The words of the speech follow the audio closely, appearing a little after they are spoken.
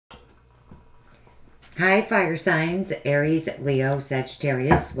Hi, fire signs, Aries, Leo,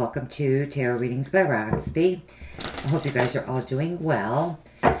 Sagittarius. Welcome to Tarot Readings by Roxby. I hope you guys are all doing well.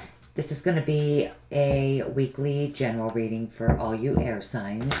 This is going to be a weekly general reading for all you air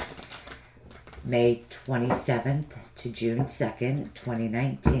signs. May 27th to June 2nd,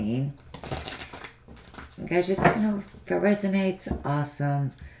 2019. You guys, just, if it resonates,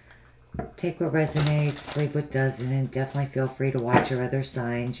 awesome. Take what resonates, leave what doesn't, and definitely feel free to watch your other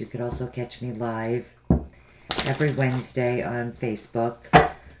signs. You could also catch me live every Wednesday on Facebook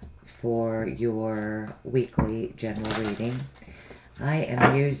for your weekly general reading. I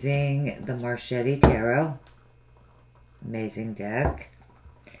am using the Marchetti Tarot. Amazing deck.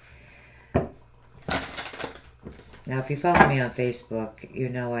 Now, if you follow me on Facebook, you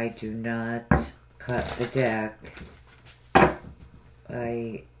know I do not cut the deck.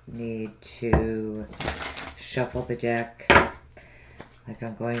 I need to shuffle the deck like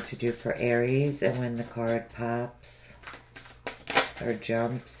I'm going to do for Aries, and when the card pops or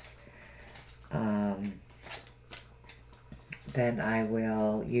jumps, then I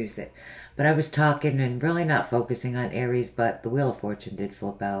will use it. But I was talking and really not focusing on Aries, but the Wheel of Fortune did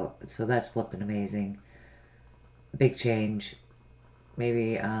flip out, so that's flipping amazing. Big change.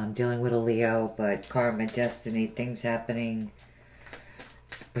 Maybe dealing with a Leo, but karma, destiny, things happening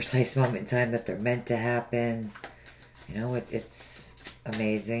precise moment in time that they're meant to happen. You know, it's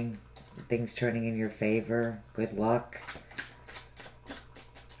amazing. Things turning in your favor. Good luck.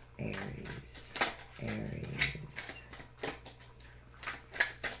 Aries. Aries.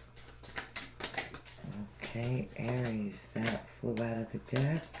 Okay, Aries. That flew out of the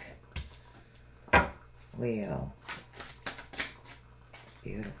deck. Leo.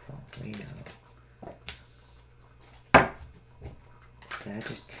 Beautiful. Leo.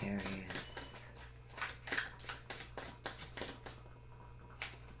 Sagittarius.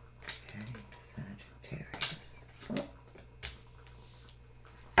 Okay, Sagittarius.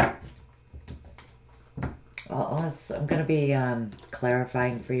 I'm going to be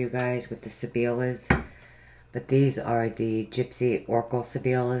clarifying for you guys with the Sibylas, but these are the Gypsy Oracle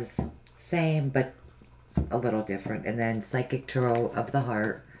Sibylas. Same, but a little different. And then Psychic Tarot of the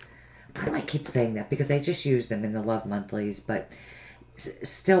Heart. Why do I keep saying that? Because I just use them in the Love Monthlies, but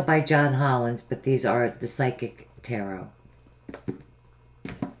still by John Holland, but these are the Psychic Tarot.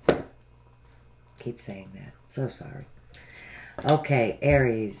 Keep saying that. So sorry. Okay,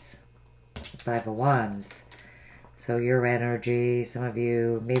 Aries. Five of Wands. So your energy, some of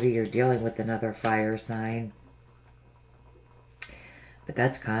you, maybe you're dealing with another fire sign. But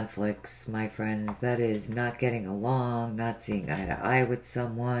that's conflicts, my friends. That is not getting along, not seeing eye to eye with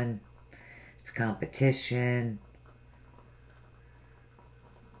someone. It's competition.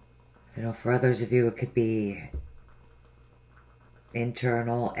 You know, for others of you, it could be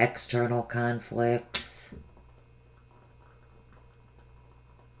internal, external conflicts.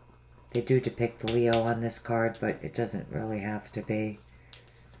 They do depict Leo on this card, but it doesn't really have to be.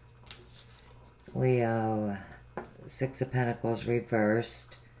 Leo, Six of Pentacles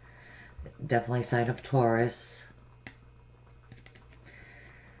reversed. Definitely a sign of Taurus.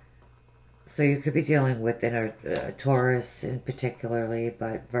 So you could be dealing with Taurus in particularly,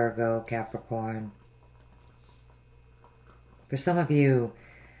 but Virgo, Capricorn. For some of you,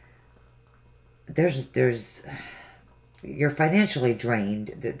 you're financially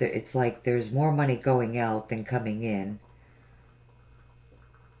drained. It's like there's more money going out than coming in.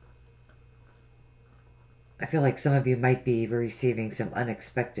 I feel like some of you might be receiving some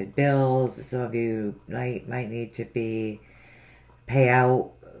unexpected bills. Some of you might need to pay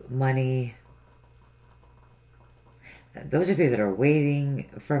out money. Those of you that are waiting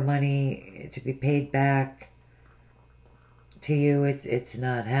for money to be paid back to you, it's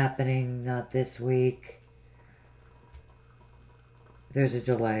not happening, not this week. There's a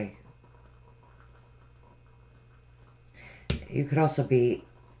delay. You could also be,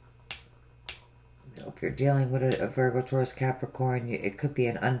 if you're dealing with a Virgo, Taurus, Capricorn, it could be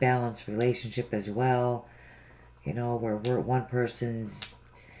an unbalanced relationship as well. You know, where one person's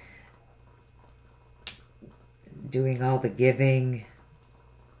doing all the giving,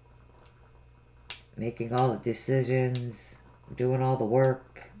 making all the decisions, doing all the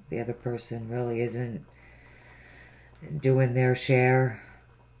work. The other person really isn't doing their share.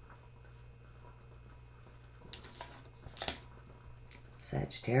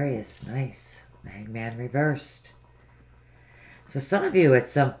 Sagittarius, nice. The Hangman reversed. So some of you at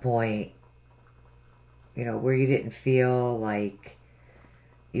some point, you know, where you didn't feel like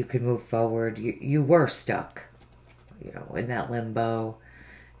you could move forward, you were stuck, you know, in that limbo,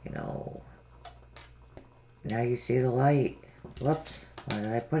 you know. Now you see the light. Whoops, why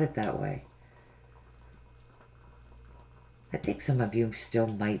did I put it that way? I think some of you still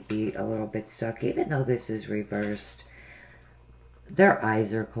might be a little bit stuck, even though this is reversed. Their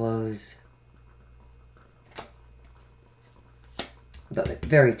eyes are closed. But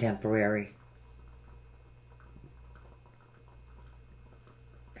very temporary.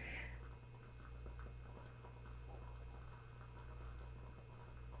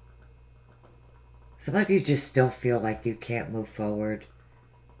 Some of you just still feel like you can't move forward.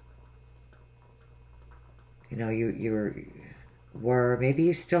 You know, were, maybe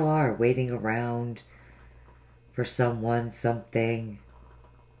you still are, waiting around for someone, something.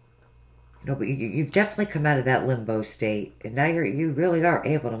 You know, but you've definitely come out of that limbo state. And now you really are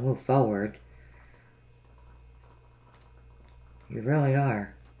able to move forward. You really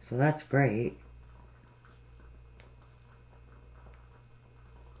are. So that's great.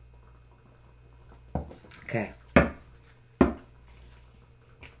 Okay.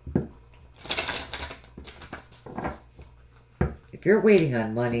 If you're waiting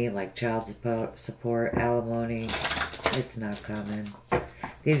on money like child support, alimony, it's not coming.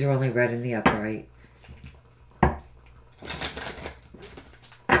 These are only read in the upright.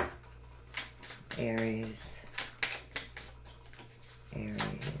 Aries.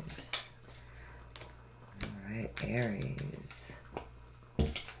 Aries. Alright, Aries.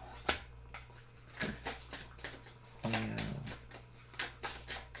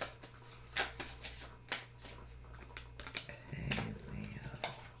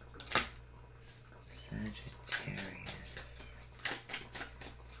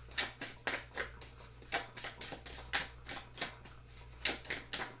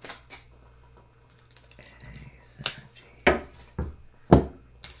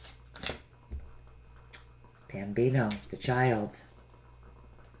 Bambino, the child,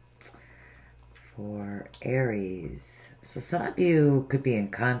 for Aries. So some of you could be in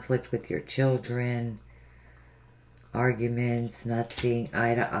conflict with your children, arguments, not seeing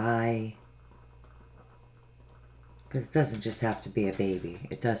eye to eye. Because it doesn't just have to be a baby.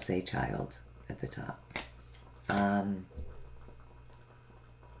 It does say child at the top.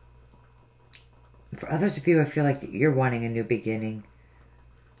 For others of you, I feel like you're wanting a new beginning.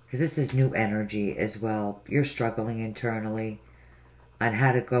 Because this is new energy as well. You're struggling internally on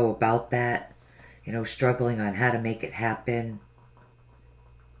how to go about that. You know, struggling on how to make it happen.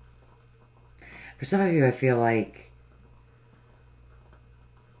 For some of you, I feel like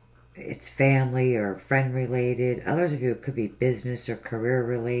it's family or friend related. Others of you, it could be business or career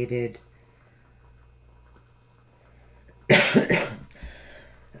related.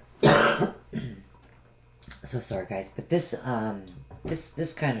 So sorry, guys, but this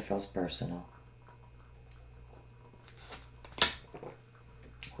kind of feels personal.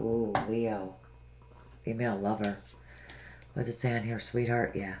 Ooh, Leo. Female lover. What does it say on here?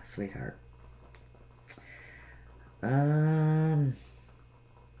 Sweetheart? Yeah, sweetheart.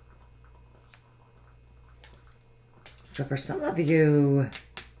 So for some of you,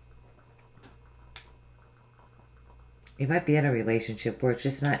 you might be in a relationship where it's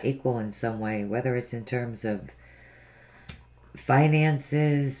just not equal in some way, whether it's in terms of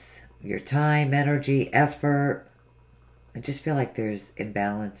finances, your time, energy, effort. I just feel like there's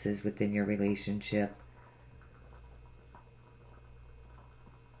imbalances within your relationship.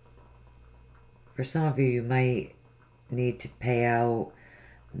 For some of you, you might need to pay out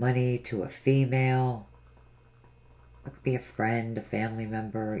money to a female. It could be a friend, a family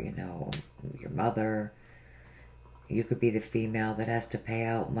member, you know, your mother. You could be the female that has to pay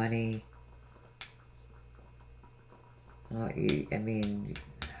out money. Well, I mean,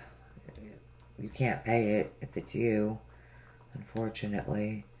 you can't pay it if it's you,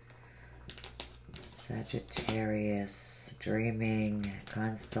 unfortunately. Sagittarius, dreaming,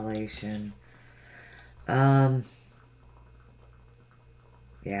 constellation.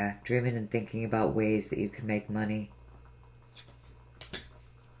 Yeah, dreaming and thinking about ways that you can make money.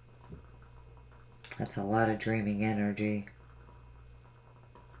 That's a lot of dreaming energy.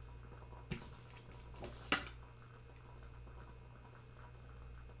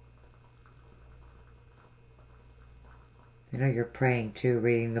 You know, you're praying too,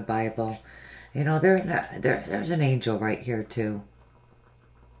 reading the Bible. You know, there's an angel right here too.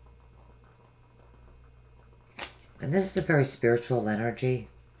 And this is a very spiritual energy.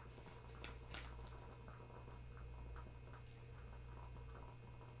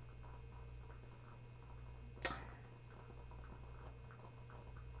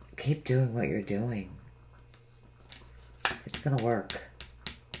 Keep doing what you're doing. It's going to work.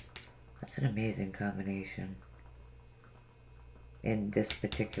 That's an amazing combination. In this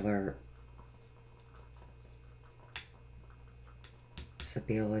particular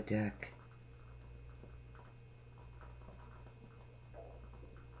Sabila deck.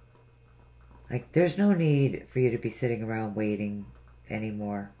 Like, there's no need for you to be sitting around waiting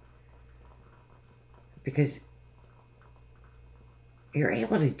anymore. Because you're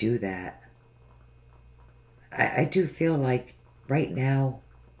able to do that. I do feel like right now,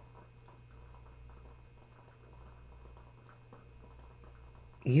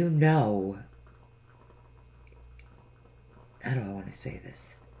 you know, how do I want to say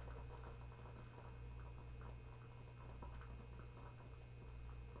this?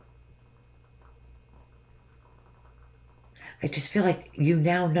 I just feel like you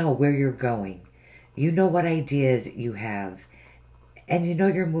now know where you're going. You know what ideas you have. And you know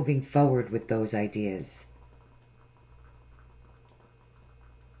you're moving forward with those ideas.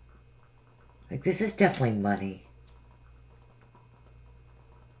 Like, this is definitely money.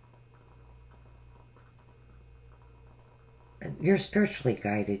 And you're spiritually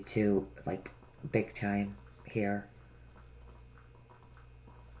guided too, like, big time here.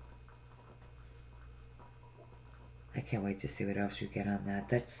 I can't wait to see what else you get on that.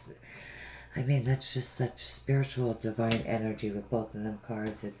 That's just such spiritual, divine energy with both of them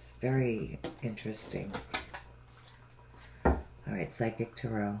cards. It's very interesting. All right, Psychic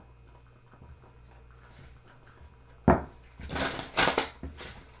Tarot.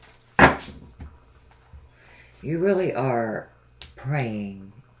 You really are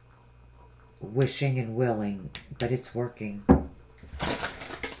praying, wishing and willing, but it's working.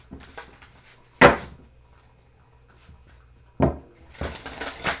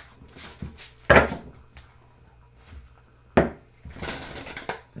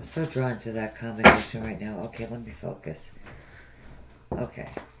 I'm so drawn to that combination right now. Okay, let me focus. Okay,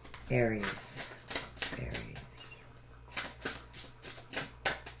 Aries. Aries.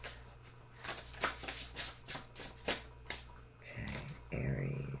 Okay,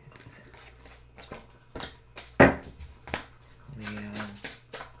 Aries. Leo.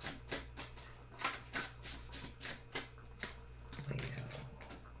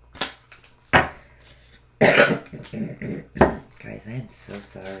 Guys, I am so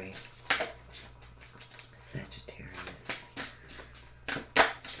sorry. Sagittarius.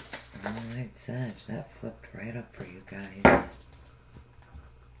 Alright, Sag, that flipped right up for you guys.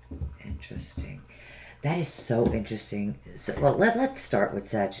 Interesting. That is so interesting. So, well, let's start with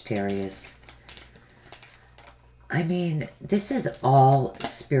Sagittarius. I mean, this is all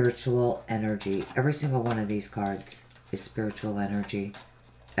spiritual energy. Every single one of these cards is spiritual energy.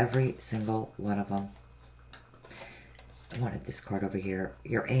 Every single one of them. I wanted this card over here.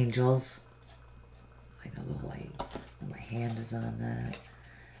 Your angels. I know the light. My hand is on that.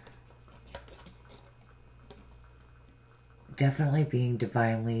 Definitely being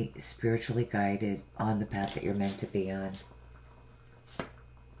divinely, spiritually guided on the path that you're meant to be on.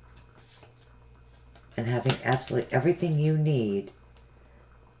 And having absolutely everything you need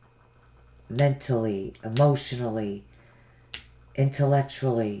mentally, emotionally,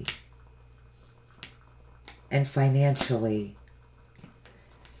 intellectually, and financially.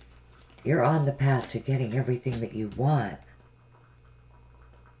 You're on the path to getting everything that you want.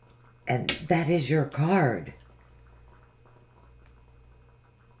 And that is your card.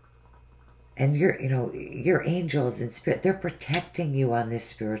 And your angels and spirit, they're protecting you on this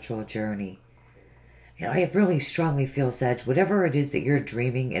spiritual journey. I really strongly feel, Sag, whatever it is that you're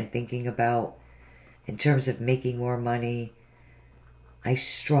dreaming and thinking about in terms of making more money, I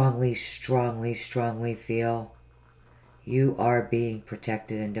strongly, strongly, strongly feel you are being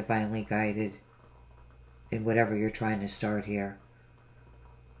protected and divinely guided in whatever you're trying to start here.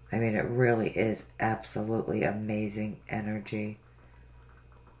 I mean, it really is absolutely amazing energy.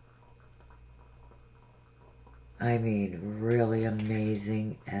 I mean, really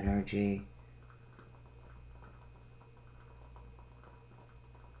amazing energy.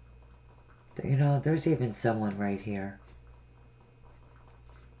 There's even someone right here.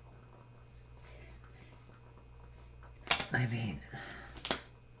 I mean,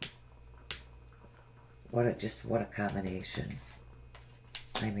 what a combination.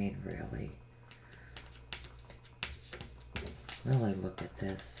 I mean, really. Really look at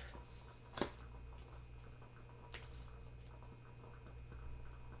this.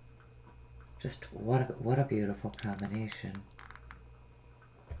 Just what a beautiful combination.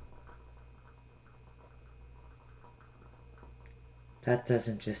 That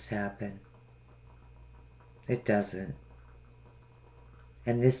doesn't just happen. It doesn't.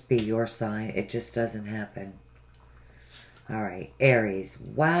 And this be your sign, it just doesn't happen. All right, Aries.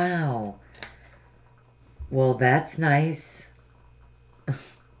 Wow. Well, that's nice.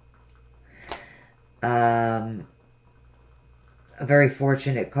 A very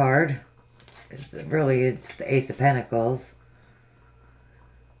fortunate card. It's the Ace of Pentacles.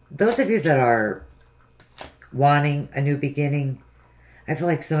 those of you that are wanting a new beginning, I feel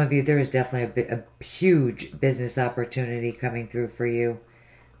like some of you, there is definitely a huge business opportunity coming through for you.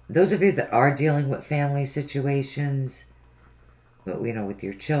 Those of you that are dealing with family situations, but you know, with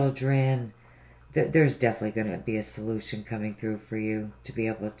your children, there's definitely going to be a solution coming through for you to be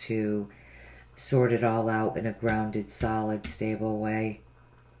able to sort it all out in a grounded, solid, stable way.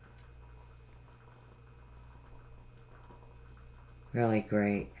 Really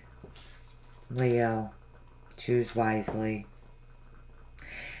great. Leo, choose wisely.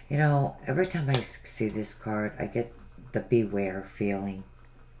 You know, every time I see this card, I get the beware feeling.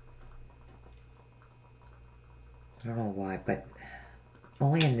 I don't know why, but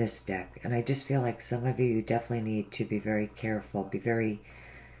only in this deck. And I just feel like some of you definitely need to be very careful, be very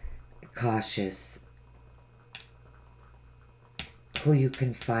cautious who you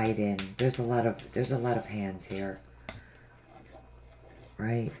confide in. There's a lot of hands here.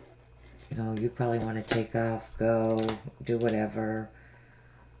 Right? You know, you probably want to take off, go, do whatever.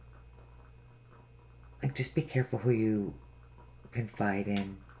 Like, just be careful who you confide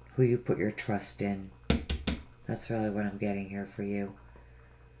in, who you put your trust in. That's really what I'm getting here for you.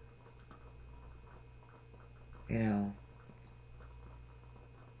 You know,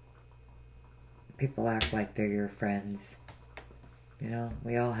 people act like they're your friends. You know,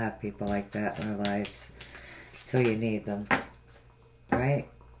 we all have people like that in our lives. So you need them. Right?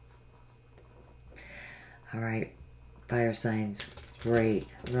 Alright. Fire signs. Great.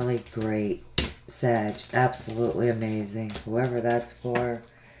 Really great. Sag. Absolutely amazing. Whoever that's for.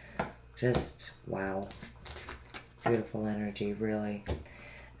 Just, wow. Beautiful energy, really.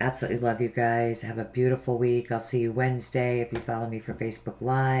 Absolutely love you guys. Have a beautiful week. I'll see you Wednesday if you follow me for Facebook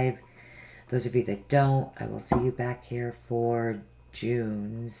Live. Those of you that don't, I will see you back here for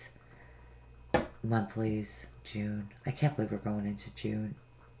June's monthlies. June. I can't believe we're going into June.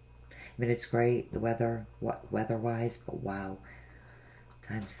 I mean, it's great, the weather, weather-wise, but wow.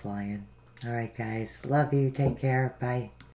 Time's flying. All right, guys. Love you. Take care. Bye.